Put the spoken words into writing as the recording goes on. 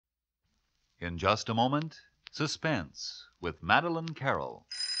In just a moment, Suspense with Madeleine Carroll.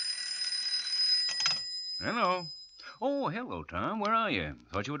 Hello. Oh, hello, Tom. Where are you?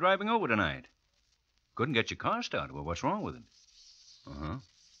 Thought you were driving over tonight. Couldn't get your car started. Well, what's wrong with it? Uh-huh.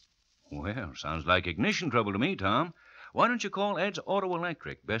 Well, sounds like ignition trouble to me, Tom. Why don't you call Ed's Auto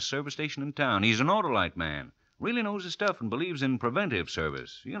Electric, best service station in town? He's an Autolite man. Really knows his stuff and believes in preventive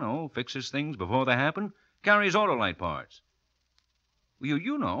service. You know, fixes things before they happen. Carries Autolite parts.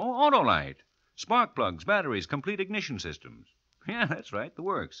 You know, Autolite. Spark plugs, batteries, complete ignition systems. Yeah, that's right, the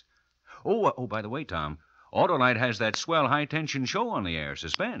works. Oh, by the way, Tom, Autolite has that swell high-tension show on the air,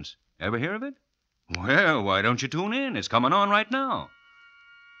 Suspense. Ever hear of it? Well, why don't you tune in? It's coming on right now.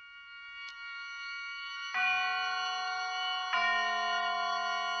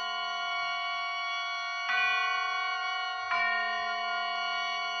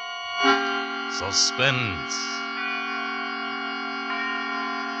 Suspense.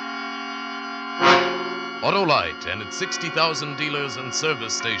 Autolite and its 60,000 dealers and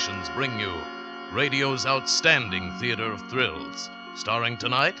service stations bring you radio's outstanding theater of thrills. Starring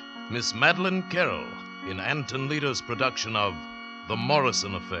tonight, Miss Madeleine Carroll in Anton Leader's production of The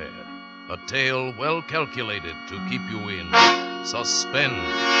Morrison Affair, a tale well calculated to keep you in suspense.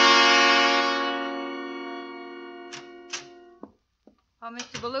 Oh,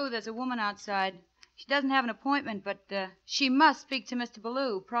 Mr. Ballou, there's a woman outside. She doesn't have an appointment, but she must speak to Mr.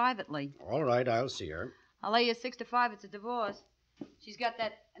 Ballou privately. All right, I'll see her. I'll lay you 6 to 5 it's a divorce. She's got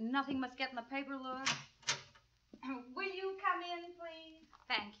that nothing must get in the paper look. Will you come in, please?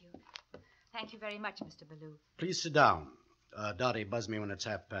 Thank you. Thank you very much, Mr. Ballou. Please sit down. Dottie, buzz me when it's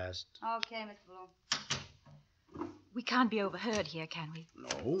past. Okay, Mr. Ballou. We can't be overheard here, can we?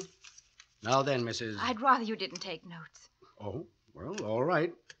 No. Now then, Mrs. I'd rather you didn't take notes. Oh, well, all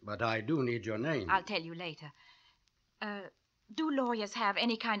right. But I do need your name. I'll tell you later. Do lawyers have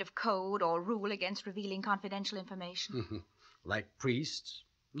any kind of code or rule against revealing confidential information? Like priests?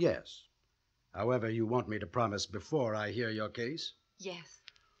 Yes. However, you want me to promise before I hear your case? Yes.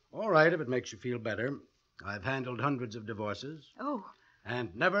 All right, if it makes you feel better. I've handled hundreds of divorces. Oh.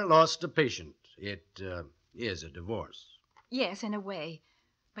 And never lost a patient. It is a divorce. Yes, in a way.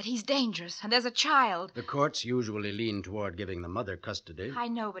 But he's dangerous, and there's a child. The courts usually lean toward giving the mother custody. I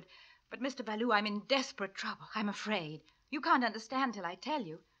know, but Mr. Ballou, I'm in desperate trouble. I'm afraid. You can't understand till I tell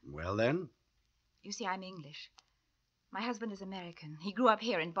you. Well, then? You see, I'm English. My husband is American. He grew up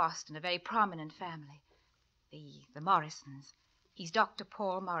here in Boston, a very prominent family. The Morrisons. He's Dr.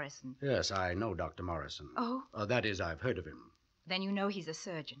 Paul Morrison. Yes, I know Dr. Morrison. Oh? That is, I've heard of him. Then you know he's a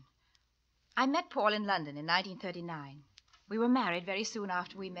surgeon. I met Paul in London in 1939. We were married very soon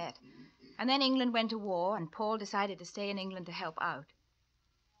after we met. And then England went to war, and Paul decided to stay in England to help out.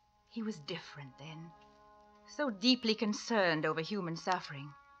 He was different then. So deeply concerned over human suffering.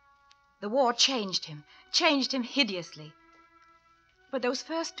 The war changed him hideously. But those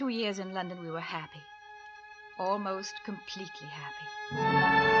first 2 years in London, we were happy. Almost completely happy.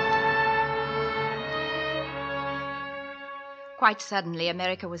 Quite suddenly,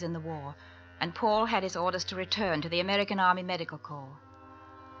 America was in the war, and Paul had his orders to return to the American Army Medical Corps.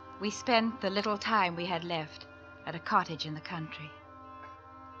 We spent the little time we had left at a cottage in the country.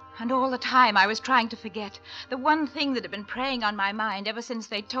 And all the time I was trying to forget the one thing that had been preying on my mind ever since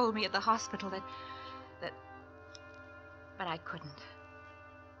they told me at the hospital that... But I couldn't.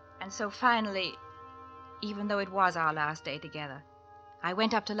 And so finally, even though it was our last day together, I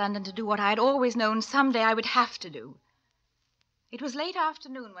went up to London to do what I had always known someday I would have to do. It was late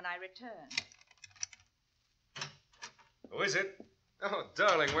afternoon when I returned. Who is it? Oh,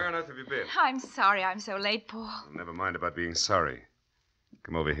 darling, where on earth have you been? I'm sorry I'm so late, Paul. Well, never mind about being sorry.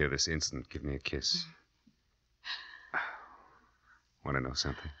 Come over here this instant. Give me a kiss. Want to know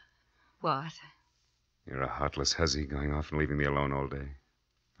something? What? You're a heartless hussy going off and leaving me alone all day.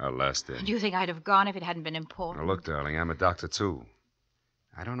 Our last day. Do you think I'd have gone if it hadn't been important? Now, look, darling, I'm a doctor, too.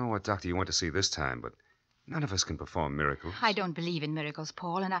 I don't know what doctor you went to see this time, but none of us can perform miracles. I don't believe in miracles,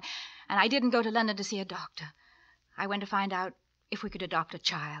 Paul, and I didn't go to London to see a doctor. I went to find out if we could adopt a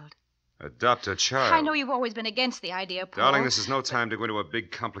child. Adopt a child? I know you've always been against the idea, Paul. Darling, this is no time to go into a big,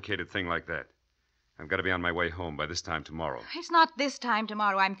 complicated thing like that. I've got to be on my way home by this time tomorrow. It's not this time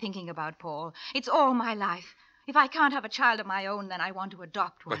tomorrow I'm thinking about, Paul. It's all my life. If I can't have a child of my own, then I want to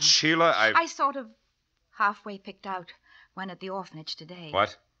adopt one. But, Sheila, I sort of halfway picked out one at the orphanage today.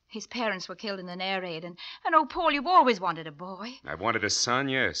 What? His parents were killed in an air raid, and oh, Paul, you've always wanted a boy. I've wanted a son,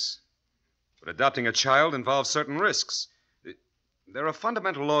 yes. But adopting a child involves certain risks. There are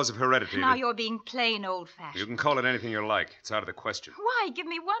fundamental laws of heredity. Now you're being plain old-fashioned. You can call it anything you like. It's out of the question. Why? Give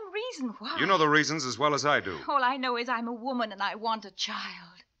me one reason why. You know the reasons as well as I do. All I know is I'm a woman and I want a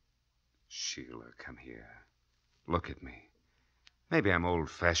child. Sheila, come here. Look at me. Maybe I'm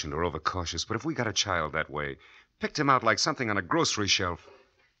old-fashioned or overcautious, but if we got a child that way, picked him out like something on a grocery shelf,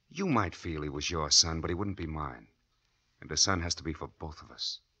 you might feel he was your son, but he wouldn't be mine. And a son has to be for both of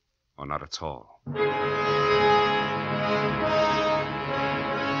us, or not at all.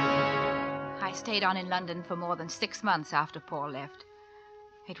 I stayed on in London for more than 6 months after Paul left.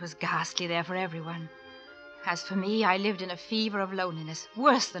 It was ghastly there for everyone. As for me, I lived in a fever of loneliness,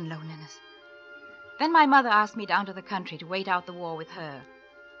 worse than loneliness. Then my mother asked me down to the country to wait out the war with her.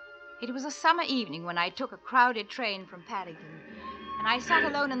 It was a summer evening when I took a crowded train from Paddington, and I sat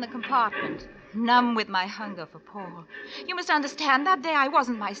alone in the compartment, numb with my hunger for Paul. You must understand, that day I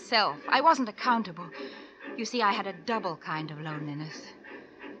wasn't myself. I wasn't accountable. You see, I had a double kind of loneliness.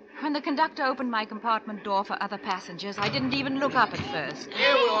 When the conductor opened my compartment door for other passengers, I didn't even look up at first.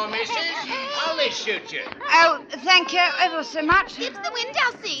 Here we are, missus. How this suit you? Oh, thank you ever so much. It's the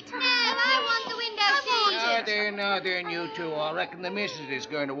window seat. No, I want the window seat. Now then, you two. I reckon the missus is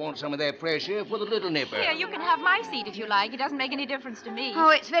going to want some of that fresh air for the little nipper. Here, you can have my seat if you like. It doesn't make any difference to me. Oh,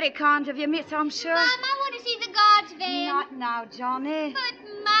 it's very kind of you, miss, I'm sure. Mum, I want to see the guards van. Not now, Johnny. But,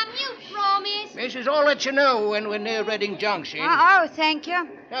 Mum, you promised. Missus, I'll let you know when we're near Reading Junction. Oh, thank you.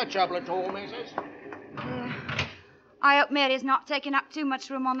 No trouble at all, missus. I hope Mary's not taking up too much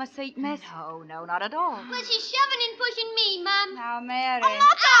room on the seat, miss. No, not at all. Well, she's shoving and pushing me, Mum. Now, Mary. I'm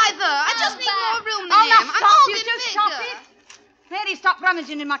not either. I just need more room than Oh, him. now I'm stop, you holding two, bigger. stop it. Mary, stop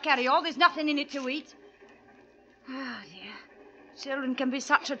rummaging in my carryall. There's nothing in it to eat. Oh, dear. Children can be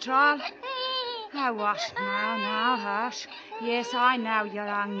such a trial. Now, hush, now, hush. Yes, I know you're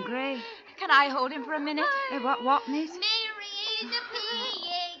hungry. Can I hold him for a minute? What, miss? Mary is a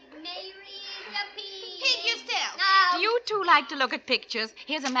pig. Mary is a pig. Pig yourself. No. Do you two like to look at pictures?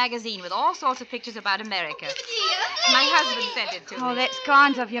 Here's a magazine with all sorts of pictures about America. Give it here. My husband sent it to Oh, me. that's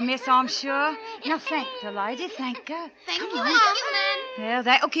kind of you, miss, I'm sure. Now, thank the lady, thank her. Thank you, Thank Mum. you, Mum. Yeah,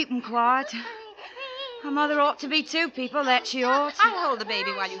 that'll keep 'em quiet. A mother ought to be 2 people, that she ought. I'll hold the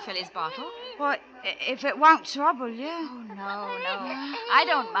baby while you fill his bottle. What, if it won't trouble you? Oh, no. I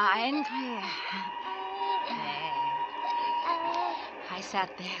don't mind. I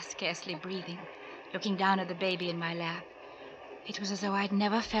sat there, scarcely breathing, looking down at the baby in my lap. It was as though I'd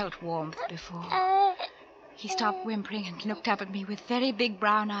never felt warmth before. He stopped whimpering and looked up at me with very big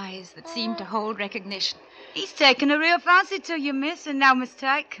brown eyes that seemed to hold recognition. He's taken a real fancy to you, miss, and no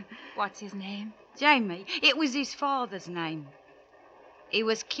mistake. What's his name? Jamie. It was his father's name. He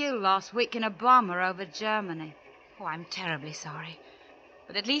was killed last week in a bomber over Germany. Oh, I'm terribly sorry.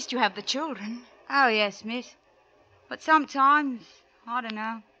 But at least you have the children. Oh, yes, miss. But sometimes, I don't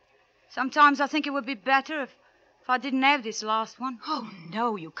know. Sometimes I think it would be better if I didn't have this last one. Oh,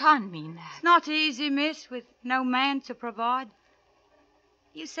 no, you can't mean that. It's not easy, miss, with no man to provide.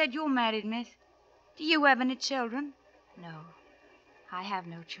 You said you're married, miss. Do you have any children? No, I have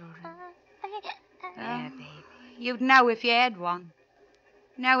no children. There, baby. You'd know if you had one.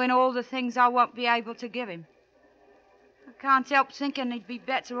 Knowing all the things I won't be able to give him. I can't help thinking he'd be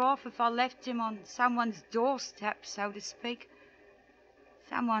better off if I left him on someone's doorstep, so to speak.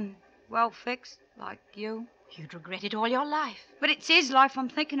 Someone well-fixed, like you. You'd regret it all your life. But it's his life I'm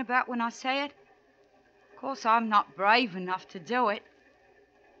thinking about when I say it. Of course, I'm not brave enough to do it.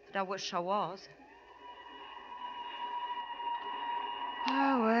 But I wish I was.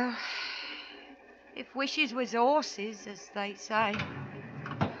 Oh, well. If wishes was horses, as they say.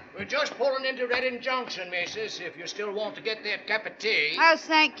 We're just pulling into Reading Junction, missus, if you still want to get that cup of tea. Oh,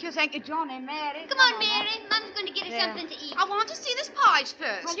 thank you, Johnny, Mary. Come on, Mary. Mum's going to get us Yeah. something to eat. I want to see this page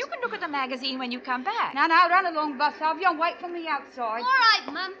first. Well, you can look at the magazine when you come back. Now, run along, Bus Albion. Wait for me outside. All right,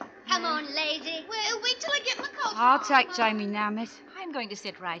 Mum. Come on, lazy. Well, wait till I get my coat. I'll on. take Jamie now, miss. I'm going to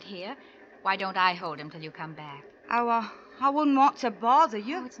sit right here. Why don't I hold him till you come back? Oh, I wouldn't want to bother Oh,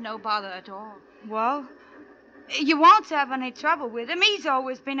 you. it's no bother at all. Well, you won't have any trouble with him. He's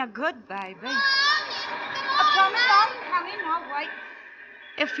always been a good baby. Come on, Come in, I'll wait.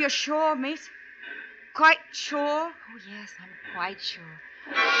 If you're sure, miss. Quite sure. Oh, yes, I'm quite sure.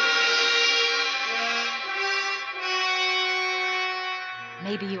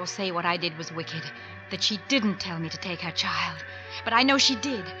 Maybe you'll say what I did was wicked, that she didn't tell me to take her child. But I know she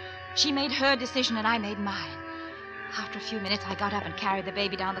did. She made her decision and I made mine. After a few minutes, I got up and carried the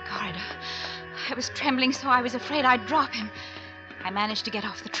baby down the corridor. I was trembling so I was afraid I'd drop him. I managed to get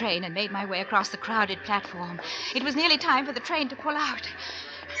off the train and made my way across the crowded platform. It was nearly time for the train to pull out.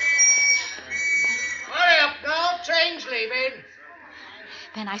 Hurry up now, train's leaving.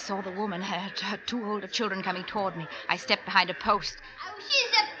 Then I saw the woman, her 2 older children coming toward me. I stepped behind a post. Oh,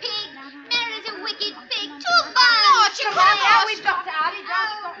 she's a pig. Mary's a wicked pig. Too Oh, bad. you Come on now, come we've got to hurry. Don't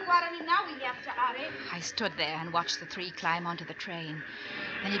stop worrying now. hurry. I stood there and watched the three climb onto the train.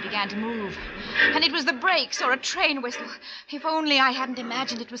 Then it began to move. And it was the brakes or a train whistle. If only I hadn't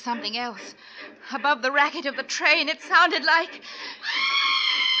imagined it was something else. Above the racket of the train, it sounded like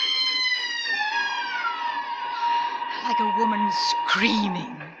a woman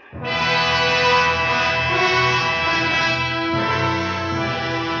screaming.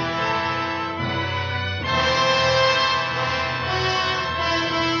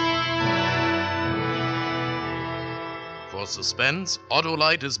 For Suspense,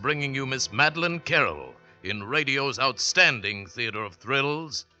 Autolite is bringing you Miss Madeleine Carroll in radio's outstanding theater of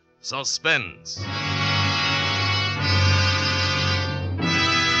thrills, Suspense.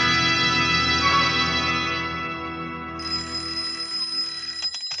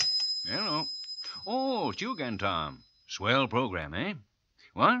 Hello. Oh, it's you again, Tom. Swell program, eh?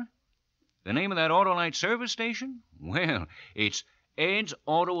 What? The name of that Autolite service station? Well, it's Ed's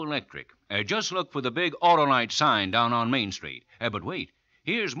Auto Electric. Just look for the big Autolite sign down on Main Street. But wait,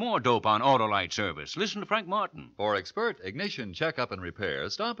 here's more dope on Autolite service. Listen to Frank Martin. For expert ignition checkup and repair,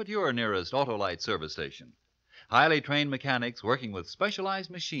 stop at your nearest Autolite service station. Highly trained mechanics working with specialized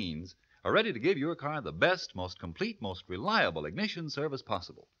machines are ready to give your car the best, most complete, most reliable ignition service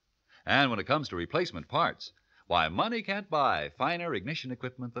possible. And when it comes to replacement parts, why, money can't buy finer ignition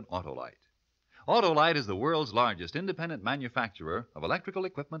equipment than Autolite. Autolite is the world's largest independent manufacturer of electrical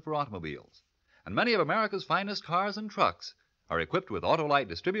equipment for automobiles. And many of America's finest cars and trucks are equipped with Autolite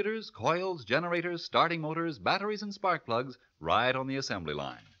distributors, coils, generators, starting motors, batteries, and spark plugs right on the assembly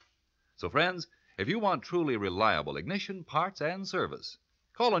line. So, friends, if you want truly reliable ignition, parts, and service,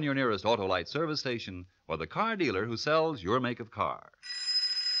 call on your nearest Autolite service station or the car dealer who sells your make of car.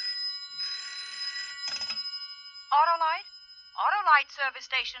 Autolite? Autolite service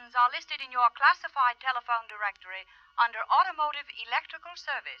stations are listed in your classified telephone directory under Automotive Electrical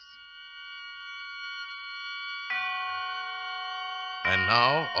Service. And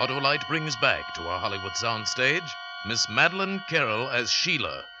now, Autolite brings back to our Hollywood soundstage Miss Madeleine Carroll as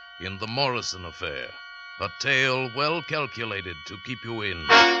Sheila in The Morrison Affair, a tale well calculated to keep you in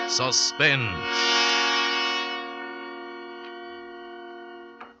suspense.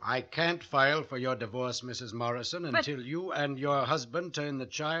 I can't file for your divorce, Mrs. Morrison, until you and your husband turn the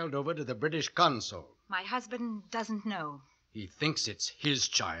child over to the British consul. My husband doesn't know. He thinks it's his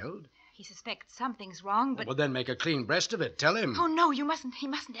child. He suspects something's wrong, but... Well, then make a clean breast of it. Tell him. Oh, no, he mustn't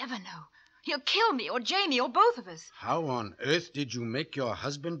ever know. He'll kill me or Jamie or both of us. How on earth did you make your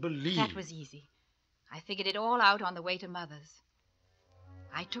husband believe? That was easy. I figured it all out on the way to Mother's.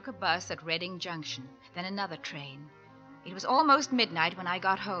 I took a bus at Reading Junction, then another train. It was almost midnight when I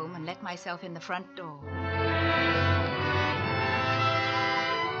got home and let myself in the front door.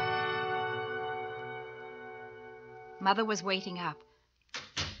 Mother was waiting up.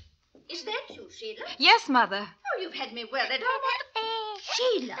 Is that you, Sheila? Yes, Mother. Oh, you've had me well at home.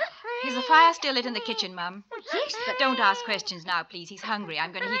 Sheila. Is the fire still lit in the kitchen, Mum? Oh, yes, but... Don't ask questions now, please. He's hungry.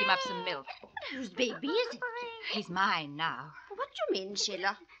 I'm going to heat him up some milk. Whose baby is it? He's mine now. What do you mean,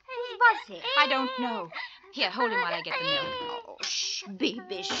 Sheila? Whose was he? I don't know. Here, hold him while I get the milk. Oh, shh,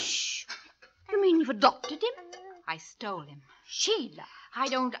 baby, shh. You mean you've adopted him? I stole him. Sheila. I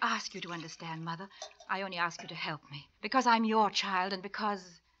don't ask you to understand, Mother. I only ask you to help me. Because I'm your child and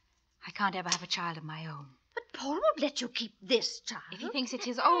because I can't ever have a child of my own. But Paul won't let you keep this child. If he thinks it's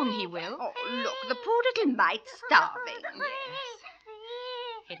his own, he will. Oh, look, the poor little mite's starving. Yes.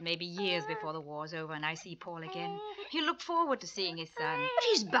 It may be years before the war's over and I see Paul again. He'll look forward to seeing his son. But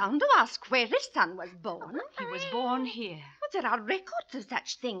he's bound to ask where his son was born. He was born here. But there are records of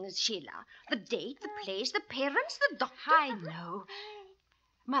such things, Sheila. The date, the place, the parents, the doctor. I know.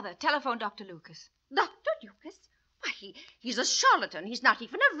 Mother, telephone Dr. Lucas. Dr. Lucas? Why, he's a charlatan. He's not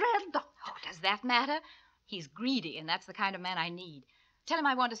even a real doctor. Oh, does that matter? He's greedy, and that's the kind of man I need. Tell him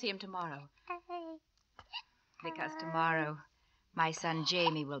I want to see him tomorrow. Because tomorrow, my son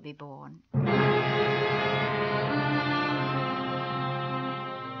Jamie will be born.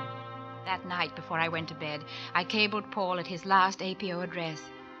 That night, before I went to bed, I cabled Paul at his last APO address.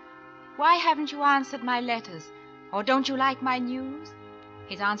 Why haven't you answered my letters? Or don't you like my news?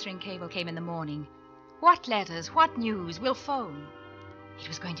 His answering cable came in the morning. What letters? What news? We'll phone. It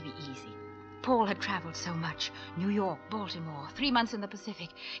was going to be easy. Paul had traveled so much. New York, Baltimore, 3 months in the Pacific.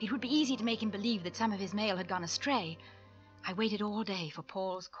 It would be easy to make him believe that some of his mail had gone astray. I waited all day for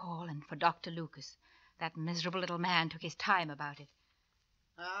Paul's call and for Dr. Lucas. That miserable little man took his time about it.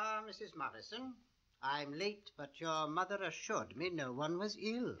 Mrs. Morrison, I'm late, but your mother assured me no one was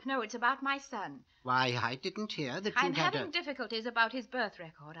ill. No, it's about my son. Why, I didn't hear that I'm you had having difficulties about his birth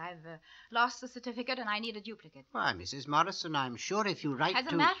record. I've lost the certificate and I need a duplicate. Why, Mrs. Morrison, I'm sure if you write As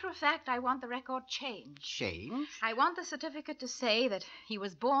a matter of fact, I want the record changed. Change? I want the certificate to say that he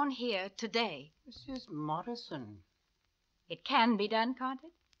was born here today. Mrs. Morrison. It can be done, can't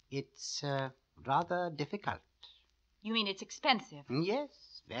it? It's rather difficult. You mean it's expensive?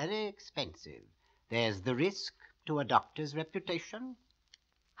 Yes, very expensive. There's the risk to a doctor's reputation.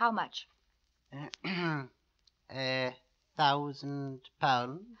 How much?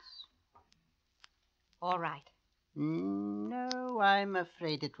 £1,000. All right. No, I'm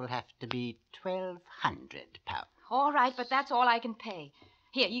afraid it will have to be £1,200. All right, but that's all I can pay.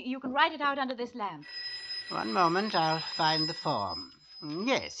 Here, you can write it out under this lamp. One moment, I'll find the form.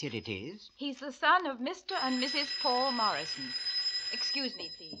 Yes, here it is. He's the son of Mr. and Mrs. Paul Morrison. Excuse me,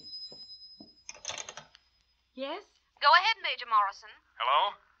 please. Yes? Go ahead, Major Morrison.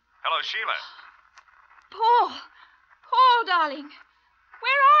 Hello? Hello, Sheila. Paul! Paul, darling!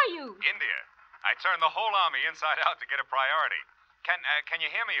 Where are you? India. I turned the whole army inside out to get a priority. Can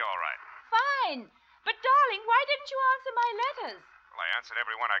you hear me all right? Fine. But, darling, why didn't you answer my letters? Well, I answered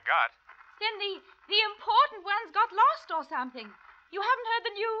every one I got. Then the important ones got lost or something. You haven't heard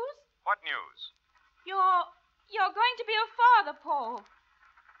the news? What news? You're going to be a father, Paul.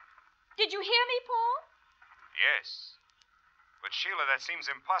 Did you hear me, Paul? Yes. But, Sheila, that seems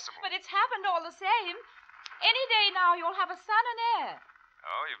impossible. But it's happened all the same. Any day now you'll have a son and heir.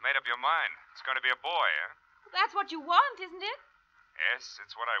 Oh, you've made up your mind. It's going to be a boy, eh? That's what you want, isn't it? Yes,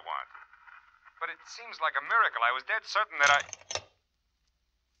 it's what I want. But it seems like a miracle. I was dead certain that I...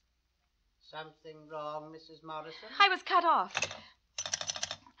 Something wrong, Mrs. Morrison? I was cut off.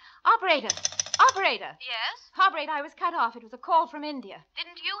 Operator! Operator! Yes? Operator, I was cut off. It was a call from India.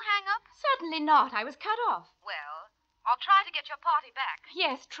 Didn't you hang up? Certainly not. I was cut off. Well, I'll try to get your party back.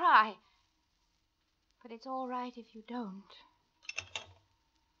 Yes, try. But it's all right if you don't.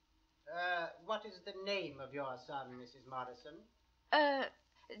 What is the name of your son, Mrs. Morrison?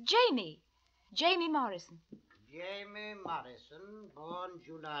 Jamie. Jamie Morrison. Jamie Morrison, born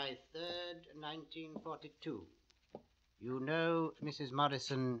July 3rd, 1942. You know, Mrs.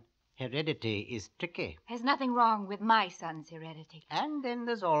 Morrison, heredity is tricky. There's nothing wrong with my son's heredity. And then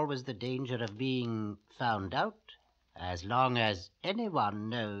there's always the danger of being found out, as long as anyone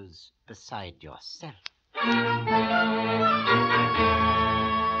knows beside yourself.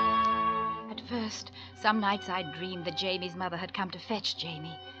 At first, some nights I dreamed that Jamie's mother had come to fetch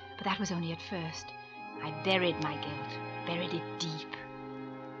Jamie, but that was only at first. I buried my guilt, buried it deep.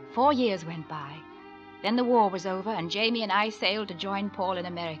 4 years went by. Then the war was over, and Jamie and I sailed to join Paul in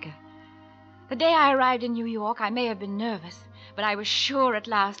America. The day I arrived in New York, I may have been nervous, but I was sure at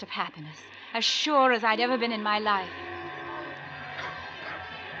last of happiness, as sure as I'd ever been in my life.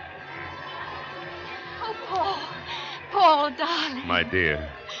 Oh, Paul! Paul, darling! My dear.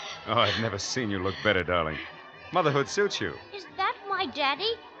 Oh, I've never seen you look better, darling. Motherhood suits you. Is that my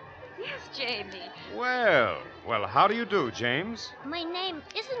daddy? Yes, Jamie. Well, how do you do, James? My name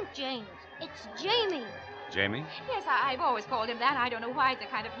isn't James. It's Jamie. Jamie? Yes, I've always called him that. I don't know why. It's a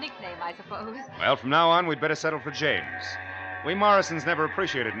kind of nickname, I suppose. Well, from now on, we'd better settle for James. We Morrisons never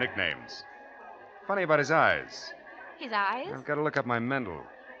appreciated nicknames. Funny about his eyes. His eyes? I've got to look up my Mendel.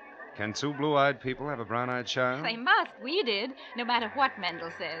 Can two blue-eyed people have a brown-eyed child? They must. We did, no matter what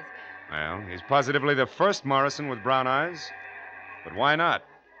Mendel says. Well, he's positively the first Morrison with brown eyes. But why not?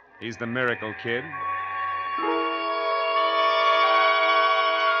 He's the miracle kid.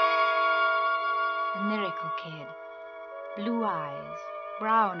 The miracle kid. Blue eyes,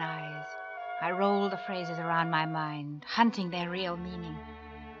 brown eyes. I rolled the phrases around my mind, hunting their real meaning.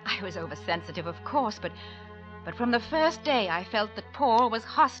 I was oversensitive, of course, but from the first day I felt that Paul was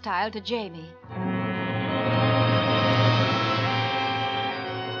hostile to Jamie.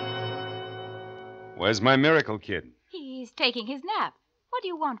 Where's my miracle kid? He's taking his nap. What do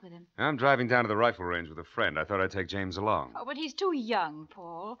you want with him? I'm driving down to the rifle range with a friend. I thought I'd take James along. Oh, but he's too young,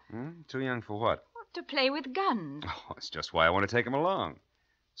 Paul. Too young for what? To play with guns. Oh, that's just why I want to take him along.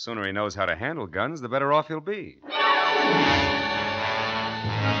 Sooner he knows how to handle guns, the better off he'll be. Mommy,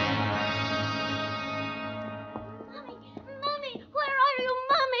 where are you,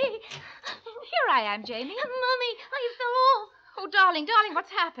 Mommy? Here I am, Jamie. Mommy, I fell off. Oh, darling,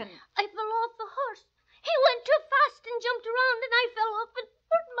 what's happened? I fell off the horse. He went too fast and jumped around, and I fell off and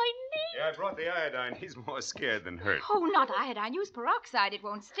hurt my knee. Yeah, I brought the iodine. He's more scared than hurt. Oh, not iodine. Use peroxide. It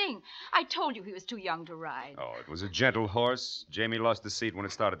won't sting. I told you he was too young to ride. Oh, it was a gentle horse. Jamie lost the seat when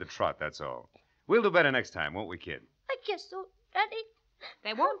it started to trot, that's all. We'll do better next time, won't we, kid? I guess so, Daddy.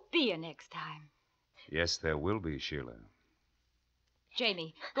 There won't be a next time. Yes, there will be, Sheila.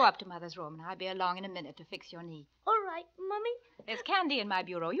 Jamie, go up to Mother's room, and I'll be along in a minute to fix your knee. All right, Mummy. There's candy in my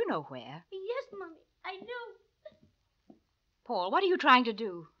bureau. You know where. Yes, Mummy, I do. Paul, what are you trying to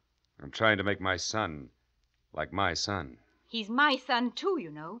do? I'm trying to make my son like my son. He's my son, too,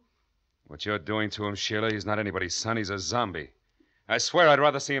 you know. What you're doing to him, Sheila, he's not anybody's son. He's a zombie. I swear I'd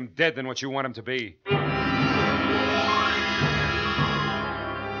rather see him dead than what you want him to be.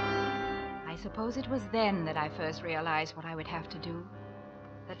 I suppose it was then that I first realized what I would have to do.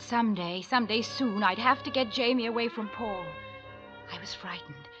 That someday soon, I'd have to get Jamie away from Paul. I was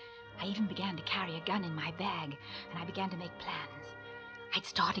frightened. I even began to carry a gun in my bag, and I began to make plans. I'd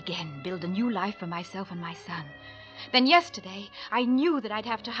start again, build a new life for myself and my son. Then yesterday, I knew that I'd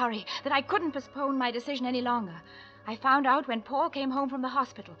have to hurry, that I couldn't postpone my decision any longer. I found out when Paul came home from the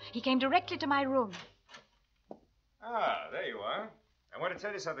hospital. He came directly to my room. Ah, there you are. I want to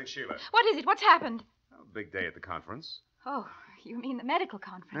tell you something, Sheila. What is it? What's happened? Oh, big day at the conference. Oh, you mean the medical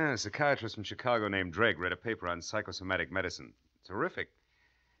conference? A psychiatrist from Chicago named Drake read a paper on psychosomatic medicine. Terrific.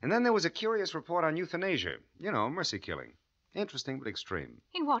 And then there was a curious report on euthanasia. You know, mercy killing. Interesting but extreme.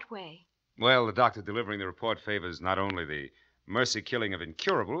 In what way? Well, the doctor delivering the report favors not only the mercy killing of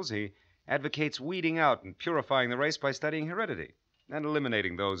incurables, he advocates weeding out and purifying the race by studying heredity and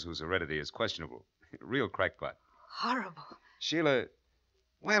eliminating those whose heredity is questionable. Real crackpot. Horrible. Sheila,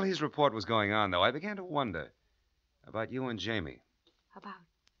 while his report was going on, though, I began to wonder about you and Jamie. About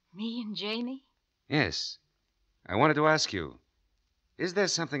me and Jamie? Yes. I wanted to ask you, is there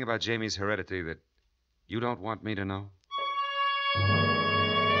something about Jamie's heredity that you don't want me to know?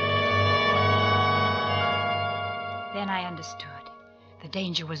 Then I understood. The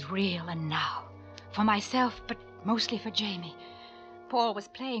danger was real and now. For myself, but mostly for Jamie. Paul was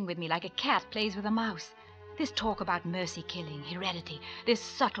playing with me like a cat plays with a mouse. This talk about mercy killing, heredity, this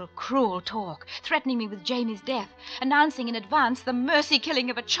subtle, cruel talk, threatening me with Jamie's death, announcing in advance the mercy killing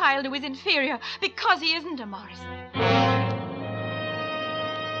of a child who is inferior because he isn't a Morrison.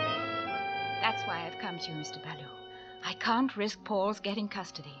 That's why I've come to you, Mr. Ballou. I can't risk Paul's getting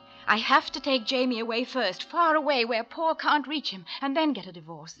custody. I have to take Jamie away first, far away where Paul can't reach him, and then get a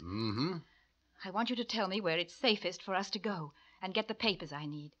divorce. Mm-hmm. I want you to tell me where it's safest for us to go and get the papers I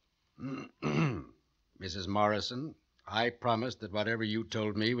need. Mrs. Morrison, I promised that whatever you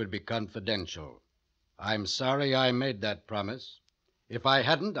told me would be confidential. I'm sorry I made that promise. If I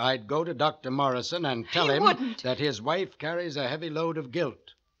hadn't, I'd go to Dr. Morrison and tell him that his wife carries a heavy load of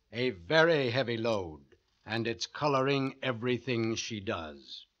guilt, a very heavy load, and it's coloring everything she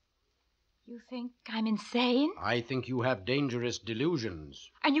does. You think I'm insane? I think you have dangerous delusions.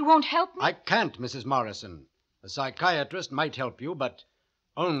 And you won't help me? I can't, Mrs. Morrison. A psychiatrist might help you, but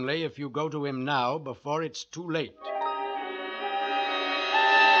only if you go to him now before it's too late.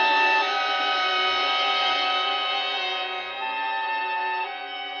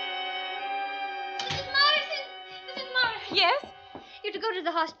 Mrs. Morrison! Yes? You're to go to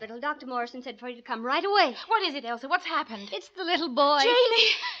the hospital. Dr. Morrison said for you to come right away. What is it, Elsa? What's happened? It's the little boy. Jamie!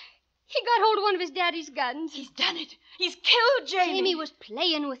 He got hold of one of his daddy's guns. He's done it. He's killed Jamie. Jamie was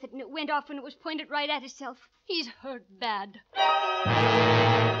playing with it, and it went off when it was pointed right at himself. He's hurt bad.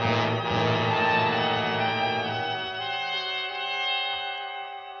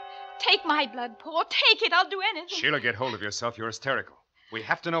 Take my blood, Paul. Take it. I'll do anything. Sheila, get hold of yourself. You're hysterical. We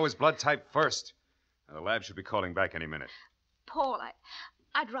have to know his blood type first. And the lab should be calling back any minute. Paul,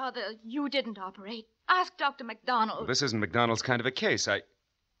 I'd rather you didn't operate. Ask Dr. McDonald. Well, this isn't McDonald's kind of a case.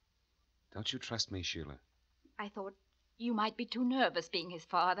 Don't you trust me, Sheila? I thought you might be too nervous being his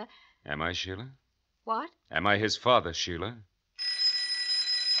father. Am I, Sheila? What? Am I his father, Sheila?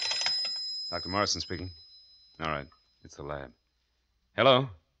 Dr. Morrison speaking. All right. It's the lab. Hello?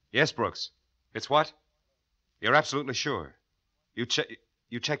 Yes, Brooks. It's what? You're absolutely sure? You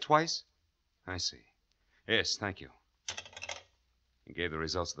checked twice? I see. Yes, thank you. You gave the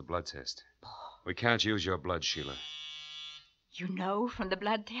results of the blood test. We can't use your blood, Sheila. You know from the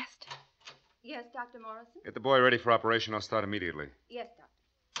blood test? Yes, Dr. Morrison? Get the boy ready for operation. I'll start immediately. Yes,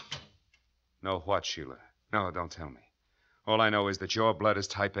 Doctor. Know what, Sheila? No, don't tell me. All I know is that your blood is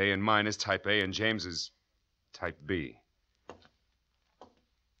type A and mine is type A and James is type B.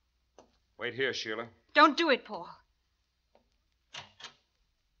 Wait here, Sheila. Don't do it, Paul.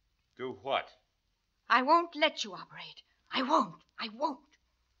 Do what? I won't let you operate. I won't.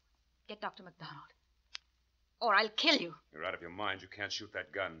 Get Dr. McDonald. Or I'll kill you. You're out of your mind. You can't shoot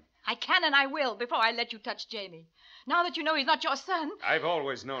that gun. I can and I will before I let you touch Jamie. Now that you know he's not your son. I've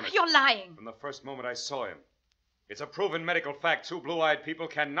always known it. You're lying. From the first moment I saw him. It's a proven medical fact. Two blue-eyed people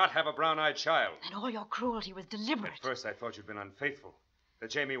cannot have a brown-eyed child. And all your cruelty was deliberate. At first I thought you'd been unfaithful. that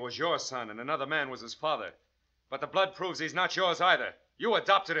Jamie was your son and another man was his father. But the blood proves he's not yours either. You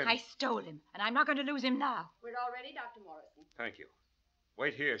adopted him. I stole him, and I'm not going to lose him now. We're all ready, Dr. Morrison. Thank you.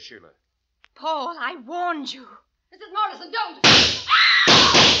 Wait here, Sheila. Paul, I warned you. Mrs. Morrison, don't!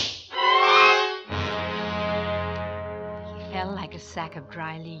 He fell like a sack of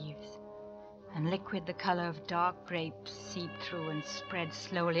dry leaves, and liquid the color of dark grapes seeped through and spread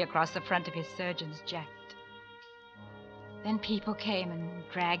slowly across the front of his surgeon's jacket. Then people came and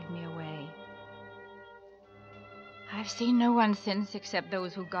dragged me away. I've seen no one since except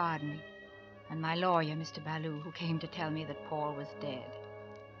those who guard me, and my lawyer, Mr. Ballou, who came to tell me that Paul was dead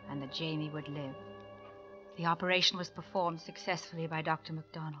and that Jamie would live. The operation was performed successfully by Dr.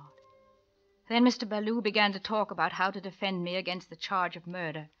 MacDonald. Then Mr. Ballou began to talk about how to defend me against the charge of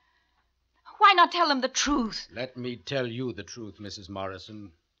murder. Why not tell them the truth? Let me tell you the truth, Mrs.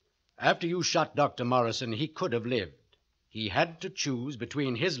 Morrison. After you shot Dr. Morrison, he could have lived. He had to choose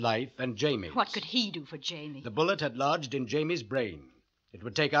between his life and Jamie's. What could he do for Jamie? The bullet had lodged in Jamie's brain. It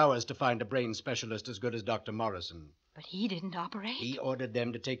would take hours to find a brain specialist as good as Dr. Morrison. But he didn't operate. He ordered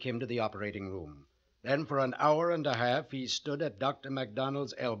them to take him to the operating room. Then for an hour and a half, he stood at Dr.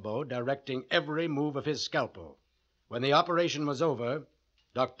 MacDonald's elbow, directing every move of his scalpel. When the operation was over,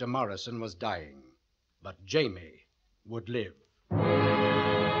 Dr. Morrison was dying. But Jamie would live.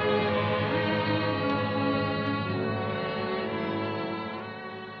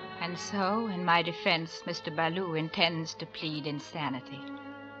 And so, in my defense, Mr. Ballou intends to plead insanity.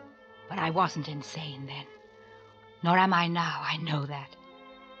 But I wasn't insane then. Nor am I now, I know that.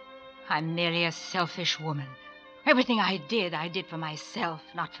 I'm merely a selfish woman. Everything I did for myself,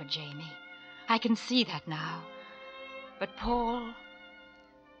 not for Jamie. I can see that now. But Paul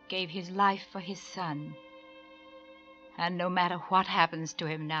gave his life for his son. And no matter what happens to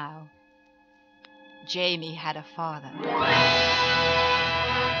him now, Jamie had a father.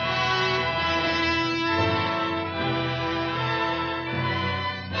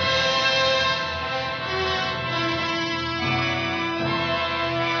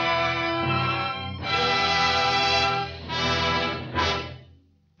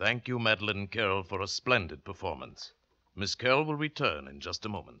 Thank you, Madeleine Carroll, for a splendid performance. Miss Carroll will return in just a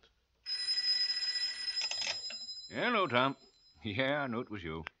moment. Hello, Tom. Yeah, I knew it was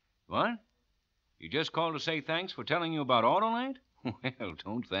you. What? You just called to say thanks for telling you about Autolite? Well,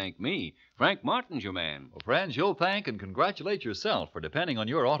 don't thank me. Frank Martin's your man. Well, friends, you'll thank and congratulate yourself for depending on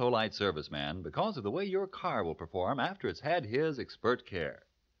your Autolite serviceman because of the way your car will perform after it's had his expert care.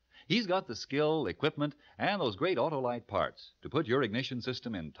 He's got the skill, equipment, and those great Autolite parts to put your ignition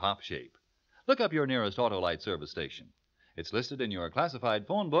system in top shape. Look up your nearest Autolite service station. It's listed in your classified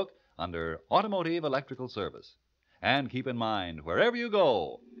phone book under Automotive Electrical Service. And keep in mind, wherever you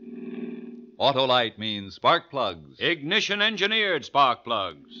go, Autolite means spark plugs. Ignition engineered spark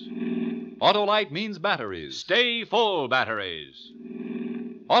plugs. Autolite means batteries. Stay full batteries.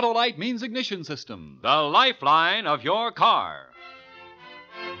 Autolite means ignition system. The lifeline of your car.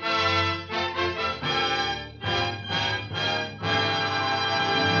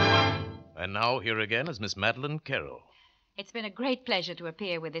 And now, here again is Miss Madeleine Carroll. It's been a great pleasure to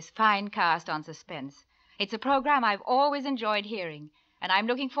appear with this fine cast on Suspense. It's a program I've always enjoyed hearing, and I'm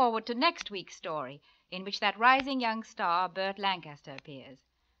looking forward to next week's story, in which that rising young star, Burt Lancaster, appears.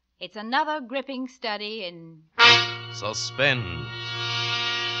 It's another gripping study in Suspense.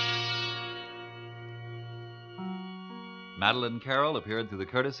 Madeleine Carroll appeared through the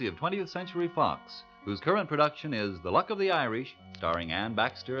courtesy of 20th Century Fox, whose current production is The Luck of the Irish, starring Ann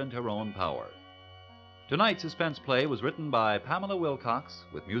Baxter and Tyrone Power. Tonight's suspense play was written by Pamela Wilcox,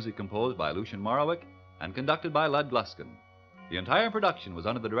 with music composed by Lucien Morawick and conducted by Lud Gluskin. The entire production was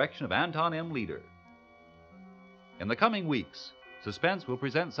under the direction of Anton M. Leader. In the coming weeks, Suspense will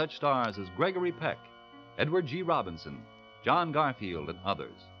present such stars as Gregory Peck, Edward G. Robinson, John Garfield, and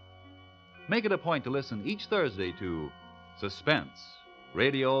others. Make it a point to listen each Thursday to Suspense,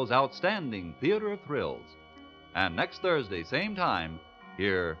 radio's outstanding theater of thrills. And next Thursday, same time,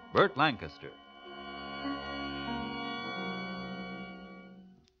 hear Burt Lancaster.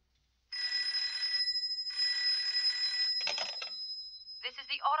 This is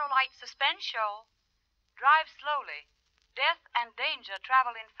the Autolite Suspense Show. Drive slowly. Death and danger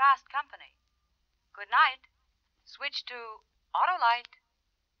travel in fast company. Good night. Switch to Autolite.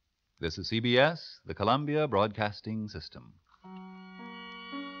 This is CBS, the Columbia Broadcasting System.